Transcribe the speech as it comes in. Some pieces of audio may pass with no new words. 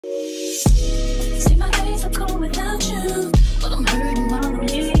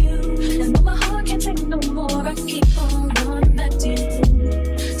I keep on going back to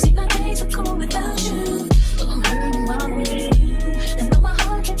you. See, my days are cold without you, but I'm hurting while I'm with you. And though my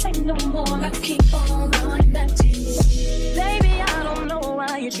heart can't take no more, I keep on going back to you. Baby, I don't know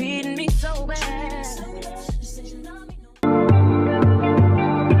why you're treating me so bad.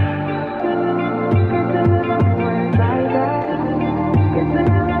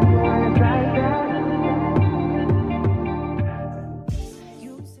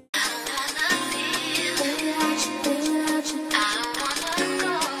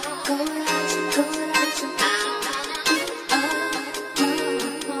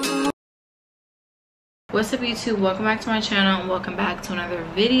 What's up YouTube, welcome back to my channel and welcome back to another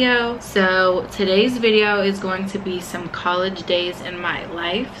video. So today's video is going to be some college days in my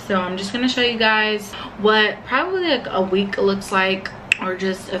life. So I'm just going to show you guys what probably like a week looks like, or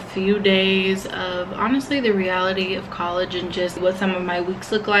just a few days of honestly the reality of college and just what some of my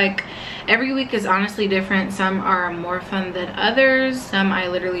weeks look like. Every week is honestly different. Some are more fun than others. Some I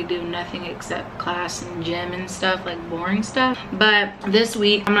literally do nothing except class and gym and stuff, like boring stuff. But this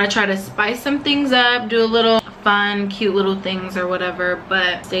week I'm gonna try to spice some things up, do a little fun cute little things or whatever.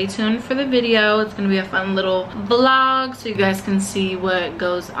 But stay tuned for the video. It's gonna be a fun little vlog so you guys can see what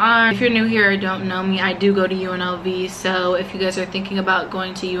goes on. If you're new here or don't know me, I do go to UNLV. So if you guys are thinking about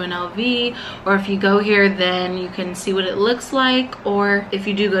going to UNLV, or if you go here, then you can see what it looks like. Or if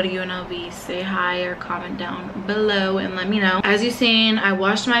you do go to UNLV, say hi or comment down below and let me know. As you've seen, I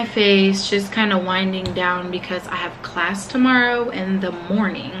washed my face, just kind of winding down because I have class tomorrow in the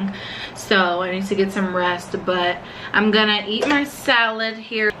morning, so I need to get some rest. But I'm gonna eat my salad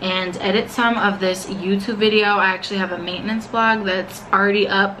here and edit some of this YouTube video. I actually have a maintenance vlog that's already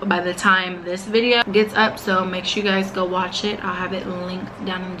up by the time this video gets up, so make sure you guys go watch it. I'll have it linked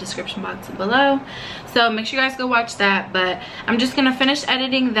down in the description box below, so make sure you guys go watch that. But I'm just gonna finish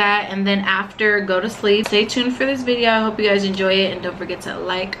editing that and then after go to sleep. Stay tuned for this video. I hope you guys enjoy it, and don't forget to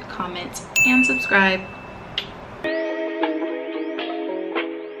like, comment, and subscribe.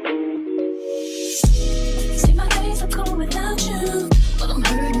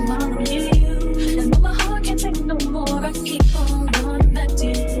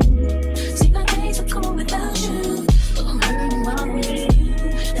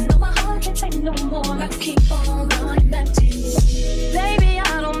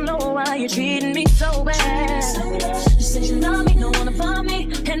 You're treating me so bad. You said you love me, don't wanna bump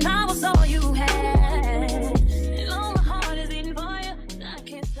me, and I was all you had. And all my heart is beating for you, I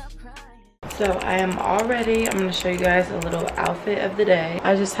can't stop crying. So I am all ready. I'm gonna show you guys a little outfit of the day.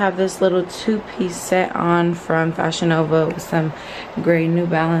 I just have this little two-piece set on from Fashion Nova with some gray New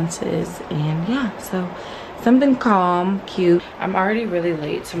Balances, and yeah, so something calm, cute. I'm already really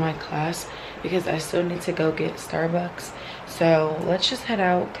late to my class because I still need to go get Starbucks. So let's just head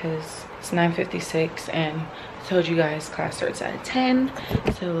out because it's 9:56 and I told you guys class starts at 10.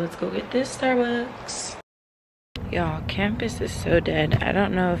 So let's go get this Starbucks. Y'all, campus is so dead. I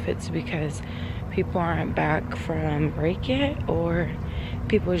don't know if it's because people aren't back from break yet or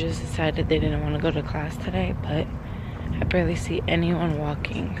people just decided they didn't want to go to class today, but I barely see anyone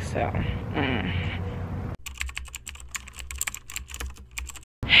walking, so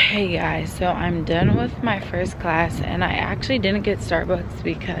Hey guys, so I'm done with my first class and I actually didn't get Starbucks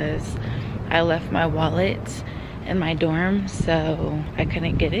because I left my wallet in my dorm, so I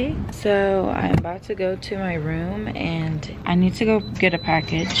couldn't get it. So I'm about to go to my room and I need to go get a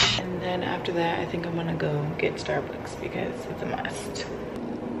package, and then after that I think I'm gonna go get Starbucks because it's a must.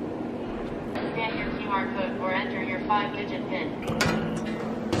 Scan your QR code or enter your 5-digit PIN.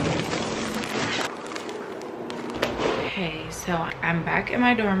 Okay, so I'm back in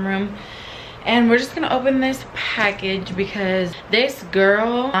my dorm room and we're just gonna open this package because this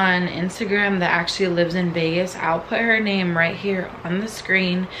girl on Instagram that actually lives in Vegas, I'll put her name right here on the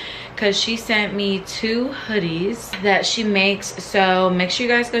screen, because she sent me 2 hoodies that she makes. So make sure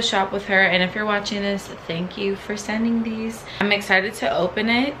you guys go shop with her, and if you're watching this, thank you for sending these. I'm excited to open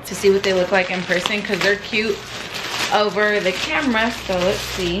it to see what they look like in person because they're cute over the camera. So let's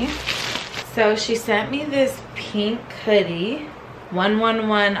see. So she sent me this pink hoodie,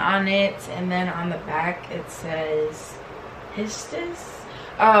 111 on it, and then on the back it says Histus.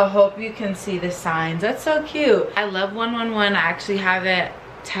 Oh, hope you can see the signs. That's so cute. I love 111. I actually have it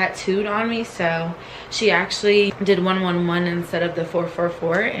tattooed on me, so she actually did 111 instead of the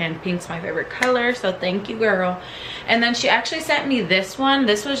 444, and pink's my favorite color, so thank you, girl. And then she actually sent me this one.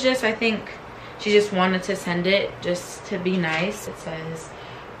 This was just, I think she just wanted to send it just to be nice. It says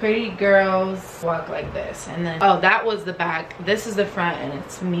pretty girls walk like this. And then, oh, that was the back. This is the front, and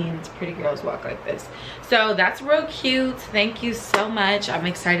it means pretty girls walk like this. So that's real cute. Thank you so much. I'm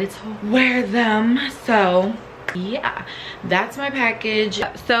excited to wear them. So yeah, that's my package.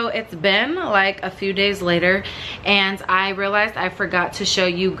 So it's been like a few days later, and I realized I forgot to show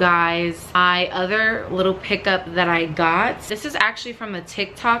you guys my other little pickup that I got. This is actually from a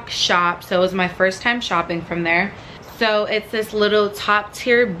TikTok shop, so it was my first time shopping from there. So it's this little top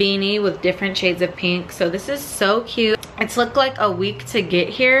tier beanie with different shades of pink. So this is so cute. It took like a week to get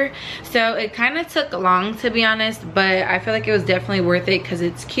here, so it kind of took long, to be honest, but I feel like it was definitely worth it because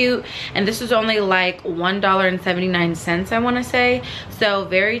it's cute. And this was only like $1.79, I want to say. So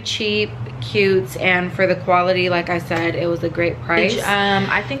very cheap, cute, and for the quality, like I said, it was a great price.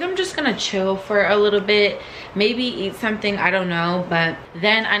 I think I'm just gonna chill for a little bit, maybe eat something, I don't know, but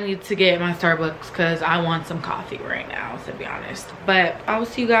then I need to get my Starbucks because I want some coffee right now, to be honest. But I will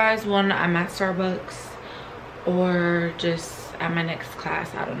see you guys when I'm at Starbucks or just at my next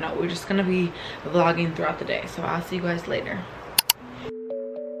class. I don't know, we're just gonna be vlogging throughout the day, so I'll see you guys later.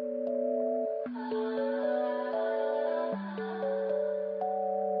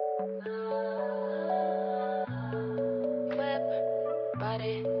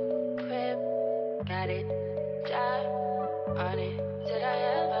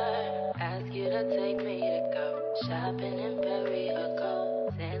 Shopping in Paris or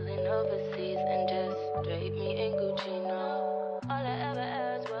go sailing overseas and just drape me in Gucci, no. All I ever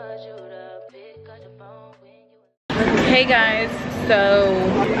asked was you to pick up the phone when you... Hey guys, so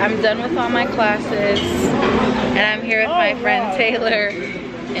I'm done with all my classes and I'm here with my friend Taylor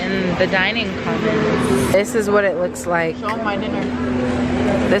in the dining commons. This is what it looks like. Show my dinner.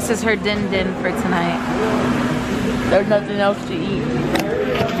 This is her din for tonight. There's nothing else to eat.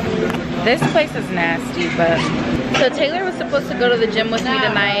 This place is nasty, but... So Taylor was supposed to go to the gym with me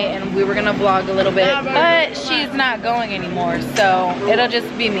tonight and we were gonna vlog a little bit, but she's not going anymore, so it'll just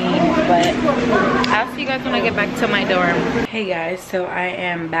be me. But I'll see you guys when I get back to my dorm. Hey guys, so I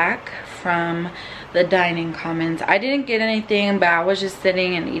am back from the dining commons. I didn't get anything, but I was just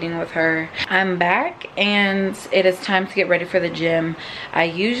sitting and eating with her. I'm back and it is time to get ready for the gym. I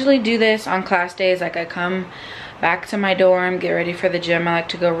usually do this on class days, like I come back to my dorm, get ready for the gym. I like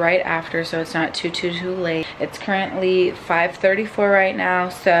to go right after so it's not too late. It's currently 5:34 right now,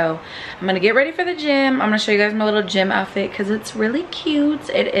 so I'm gonna get ready for the gym. I'm gonna show you guys my little gym outfit because it's really cute.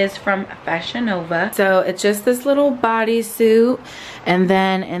 It is from Fashion Nova. So it's just this little bodysuit, and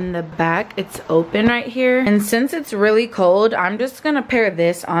then in the back it's open right here. And since it's really cold, I'm just gonna pair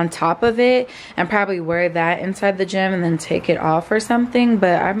this on top of it and probably wear that inside the gym and then take it off or something.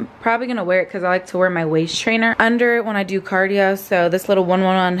 But I'm probably gonna wear it because I like to wear my waist trainer under it when I do cardio. So this little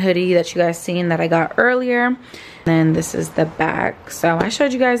 111 hoodie that you guys seen that I got earlier. Then this is the back. So I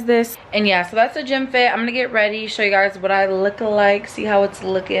showed you guys this. And yeah, so that's a gym fit. I'm gonna get ready, show you guys what I look like, see how it's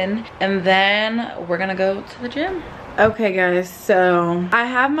looking, and then we're gonna go to the gym. Okay guys, so I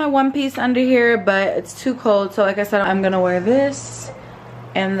have my one piece under here, but it's too cold. So like I said, I'm gonna wear this.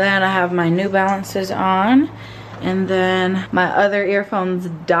 And then I have my New Balances on. And then my other earphones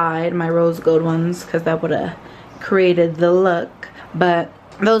died, my rose gold ones, because that would have created the look, but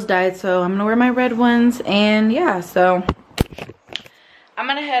those died, so I'm gonna wear my red ones. And yeah, so I'm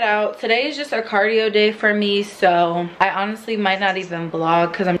gonna head out. Today is just a cardio day for me, so I honestly might not even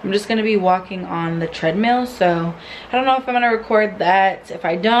vlog because I'm just gonna be walking on the treadmill. So I don't know if I'm gonna record that. If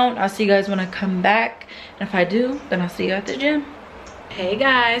I don't, I'll see you guys when I come back, and if I do, then I'll see you at the gym. Hey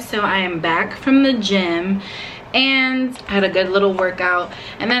guys, so I am back from the gym and I had a good little workout.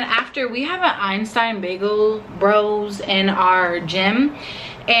 And then after, we have an Einstein Bagel Bros in our gym,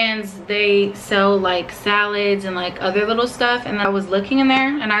 and they sell like salads and like other little stuff. And I was looking in there,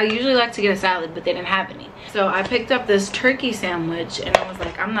 and I usually like to get a salad, but they didn't have any. So I picked up this turkey sandwich, and I was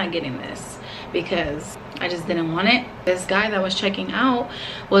like, I'm not getting this because I just didn't want it. This guy that was checking out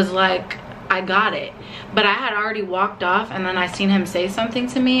was like, I got it, but I had already walked off, and then I seen him say something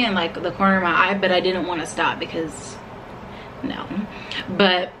to me in like the corner of my eye, but I didn't want to stop because no.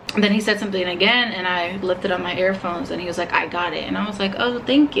 But then he said something again, and I lifted up my earphones, and he was like, I got it. And I was like, oh,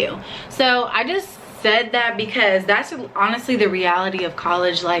 thank you. So I just said that because that's honestly the reality of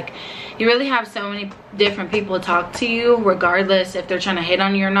college. Like, you really have so many different people talk to you, regardless if they're trying to hit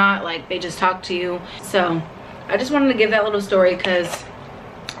on you or not. Like, they just talk to you. So I just wanted to give that little story because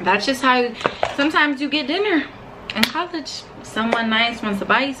that's just how sometimes you get dinner in college. Someone nice wants to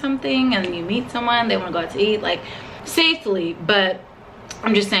buy you something, and you meet someone, they want to go out to eat, like, safely. But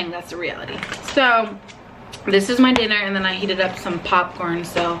I'm just saying that's the reality. So this is my dinner, and then I heated up some popcorn,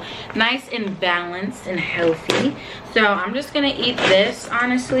 so nice and balanced and healthy. So I'm just gonna eat this,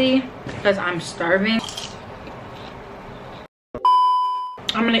 honestly, because I'm starving.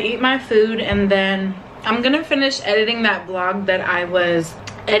 I'm gonna eat my food, and then I'm gonna finish editing that vlog that I was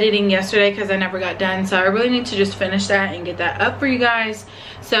editing yesterday because I never got done. So I really need to just finish that and get that up for you guys.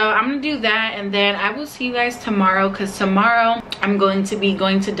 So I'm gonna do that, and then I will see you guys tomorrow, because tomorrow I'm going to be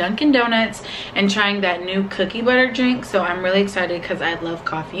going to Dunkin Donuts and trying that new cookie butter drink. So I'm really excited because I love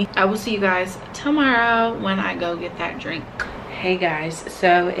coffee. I will see you guys tomorrow when I go get that drink. Hey guys,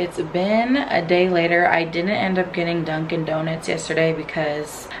 so it's been a day later. I didn't end up getting Dunkin Donuts yesterday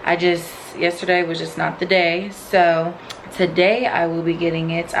because yesterday was just not the day. So today I will be getting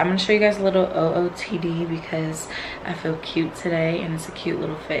it. I'm gonna show you guys a little OOTD because I feel cute today and it's a cute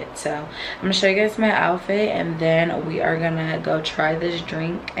little fit. So I'm gonna show you guys my outfit, and then we are gonna go try this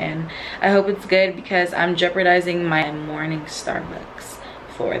drink, and I hope it's good because I'm jeopardizing my morning Starbucks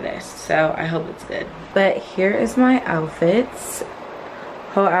for this. So I hope it's good. But here is my outfits.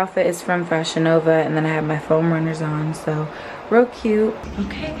 Whole outfit is from Fashion Nova, and then I have my foam runners on, so real cute.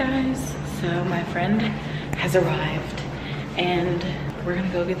 Okay guys, so my friend has arrived and we're gonna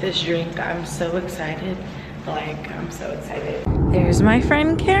go get this drink. I'm so excited. Like, I'm so excited. There's my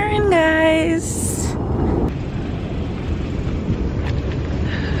friend Karen, guys.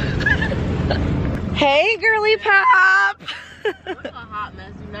 Hey girly pop. What's a hot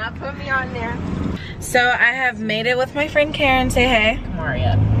mess? Do not put me on there. So I have made it with my friend Karen. Say hey.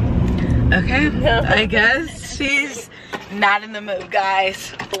 Maria. Okay, I guess she's not in the mood,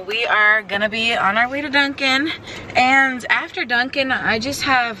 guys. We are gonna be on our way to Dunkin', and after Dunkin', I just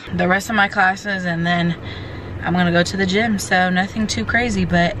have the rest of my classes, and then I'm gonna go to the gym. So nothing too crazy,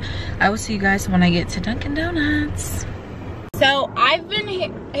 but I will see you guys when I get to Dunkin' Donuts. So I've been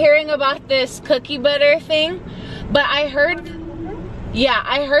hearing about this cookie butter thing, but I heard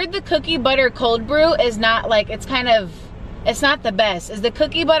the cookie butter cold brew is not like, it's not the best. Is the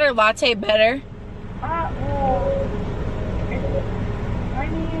cookie butter latte better? Well, I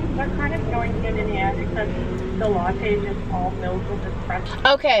mean, they're kind of going hand in hand, except the latte is just all milk with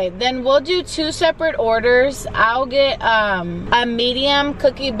espresso. Okay, then we'll do 2 separate orders. I'll get a medium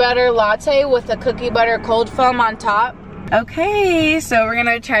cookie butter latte with a cookie butter cold foam on top. Okay, so we're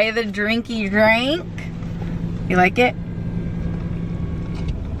gonna try the drinky drink. You like it?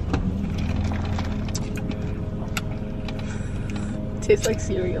 Tastes like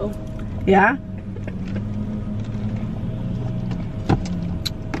cereal. Yeah?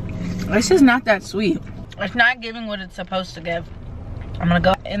 This is not that sweet. It's not giving what it's supposed to give. I'm gonna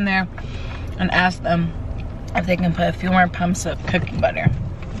go in there and ask them if they can put a few more pumps of cookie butter,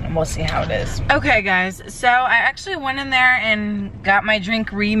 and we'll see how it is. Okay guys, so I actually went in there and got my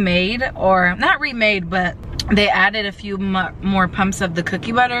drink remade, or not remade, but they added a few more pumps of the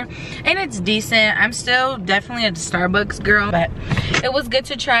cookie butter, and it's decent. I'm still definitely a Starbucks girl, but it was good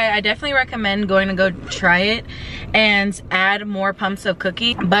to try. I definitely recommend going to go try it and add more pumps of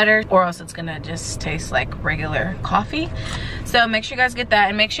cookie butter, or else it's gonna just taste like regular coffee. So make sure you guys get that,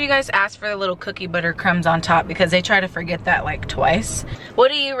 and make sure you guys ask for the little cookie butter crumbs on top, because they try to forget that like twice.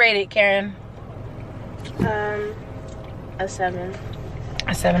 What do you rate it, Karen? A 7.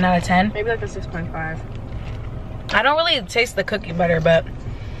 A 7 out of 10? Maybe like a 6.5. I don't really taste the cookie butter, but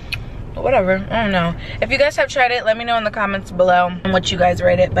whatever. I don't know. If you guys have tried it, let me know in the comments below what you guys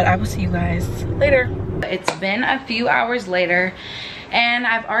rate it, but I will see you guys later. It's been a few hours later, and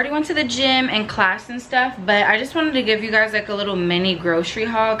I've already went to the gym and class and stuff, but I just wanted to give you guys like a little mini grocery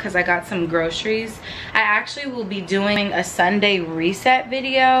haul because I got some groceries. I actually will be doing a Sunday reset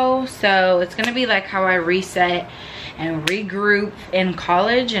video, so it's gonna be like how I reset and regroup in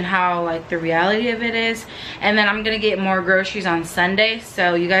college and how like the reality of it is, and then I'm gonna get more groceries on Sunday,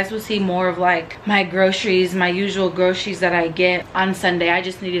 so you guys will see more of like my groceries, my usual groceries that I get on Sunday. I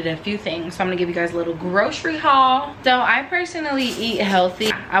just needed a few things, so I'm gonna give you guys a little grocery haul. So I personally eat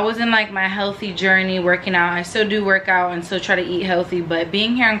healthy. I was in like my healthy journey working out. I still do work out and still try to eat healthy, but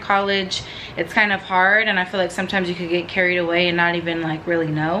being here in college, it's kind of hard, and I feel like sometimes you could get carried away and not even like really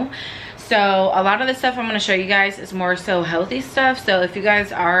know. So a lot of the stuff I'm going to show you guys is more so healthy stuff. So if you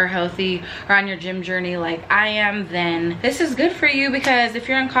guys are healthy or on your gym journey like I am, then this is good for you, because if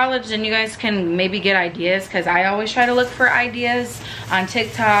you're in college, then you guys can maybe get ideas, because I always try to look for ideas on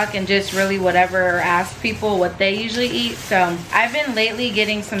TikTok and just really whatever, or ask people what they usually eat. So I've been lately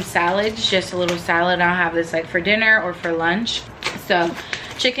getting some salads, just a little salad. I'll have this like for dinner or for lunch. So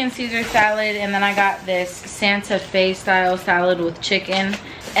chicken Caesar salad, and then I got this Santa Fe style salad with chicken.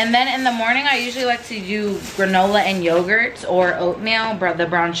 And then in the morning, I usually like to do granola and yogurt or oatmeal, the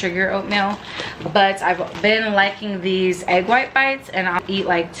brown sugar oatmeal. But I've been liking these egg white bites, and I'll eat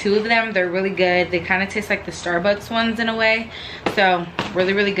like 2 of them. They're really good. They kind of taste like the Starbucks ones in a way. So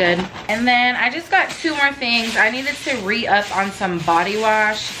really, really good. And then I just got 2 more things. I needed to re-up on some body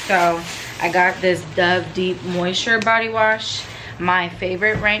wash. So I got this Dove Deep Moisture body wash, my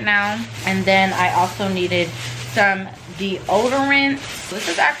favorite right now. And then I also needed some deodorant. This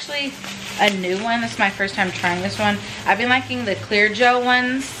is actually a new one. This is my first time trying this one. I've been liking the clear gel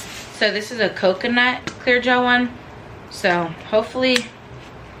ones. So this is a coconut clear gel one. So hopefully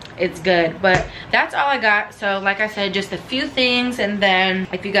it's good. But that's all I got. So like I said, just a few things. And then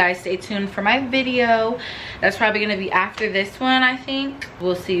if you guys stay tuned for my video, that's probably going to be after this one, I think.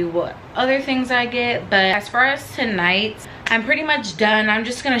 We'll see what other things I get. But as far as tonight, I'm pretty much done. I'm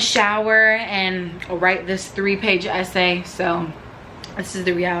just gonna shower and write this 3-page essay. So this is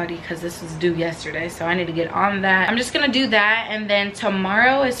the reality because this was due yesterday, so I need to get on that. I'm just gonna do that, and then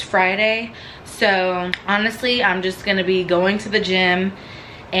tomorrow is Friday. So honestly, I'm just gonna be going to the gym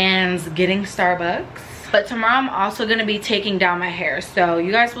and getting Starbucks. But tomorrow I'm also gonna be taking down my hair, so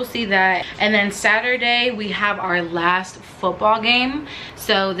you guys will see that. And then Saturday we have our last football game.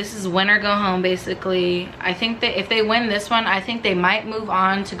 So this is win or go home basically. I think that if they win this one, I think they might move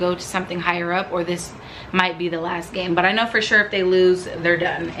on to go to something higher up, or this might be the last game. But I know for sure if they lose, they're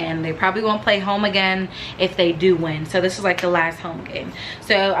done, and they probably won't play home again if they do win. So this is like the last home game.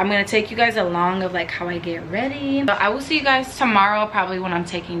 So I'm gonna take you guys along of like how I get ready. So I will see you guys tomorrow, probably when I'm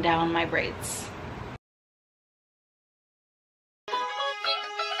taking down my braids.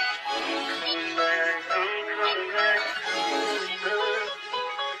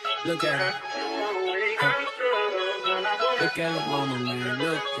 Look at her. Look at her mama, man.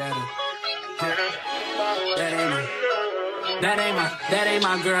 Look at her. That ain't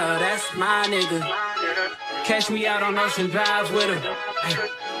my girl. That's my nigga. Catch me out on Ocean Drive with her. Hey.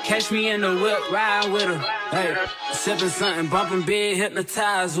 Catch me in the whip, ride with her. Hey. Sipping something, bumping big,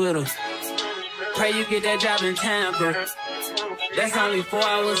 hypnotized with her. Pray you get that job in Tampa. That's only 4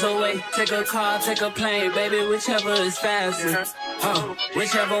 hours away. Take a car, take a plane, baby, whichever is faster. Oh,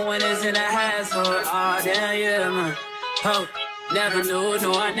 whichever one is in the household. Oh, damn, yeah, man. Oh, never knew,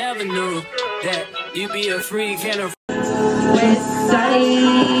 no, I never knew that you be a freak and a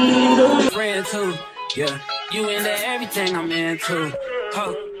friend too. Yeah, you into everything I'm into.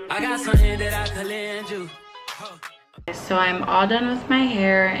 Oh, I got something that I could lend you. Oh. So I'm all done with my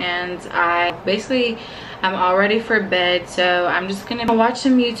hair, and I'm all ready for bed. So I'm just gonna watch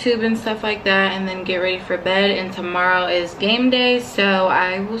some YouTube and stuff like that, and then get ready for bed. And tomorrow is game day, so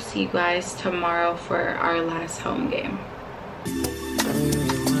I will see you guys tomorrow for our last home game.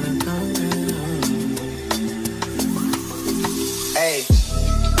 Hey,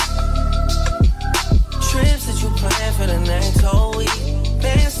 trips that you plan for the next whole week.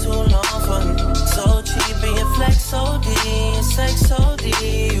 Bands too long for me, so cheap, and your flex OD, and sex OD.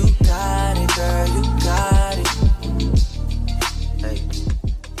 You got it, girl, you got it. Hey.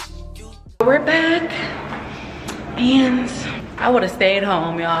 We're back, and I would have stayed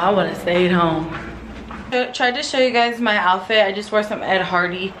home, y'all. I would have stayed home. Tried to show you guys my outfit. I just wore some Ed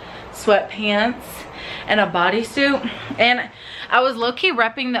Hardy sweatpants and a bodysuit, and I was low-key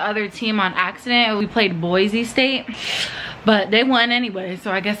repping the other team on accident. We played Boise State, but they won anyway,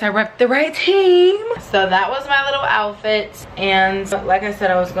 so I guess I repped the right team. So that was my little outfit, and like I said,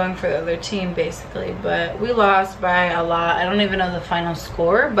 I was going for the other team basically, but we lost by a lot. I don't even know the final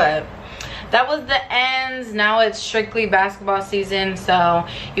score, but that was the end. Now it's strictly basketball season, so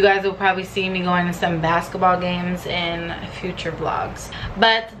you guys will probably see me going to some basketball games in future vlogs.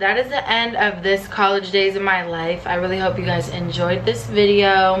 But that is the end of this college days of my life. I really hope you guys enjoyed this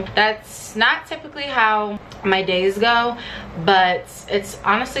video. That's not typically how my days go, but it's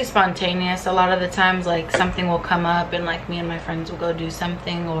honestly spontaneous. A lot of the times, like, something will come up and like me and my friends will go do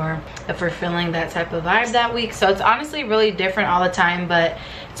something, or if we're feeling that type of vibe that week. So it's honestly really different all the time, but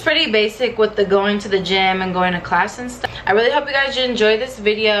it's pretty basic with the going to the gym and going to class and stuff. I really hope you guys enjoyed this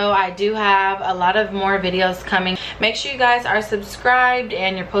video. I do have a lot of more videos coming. Make sure you guys are subscribed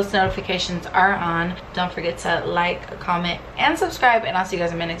and your post notifications are on. Don't forget to like, comment, and subscribe, and I'll see you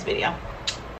guys in my next video.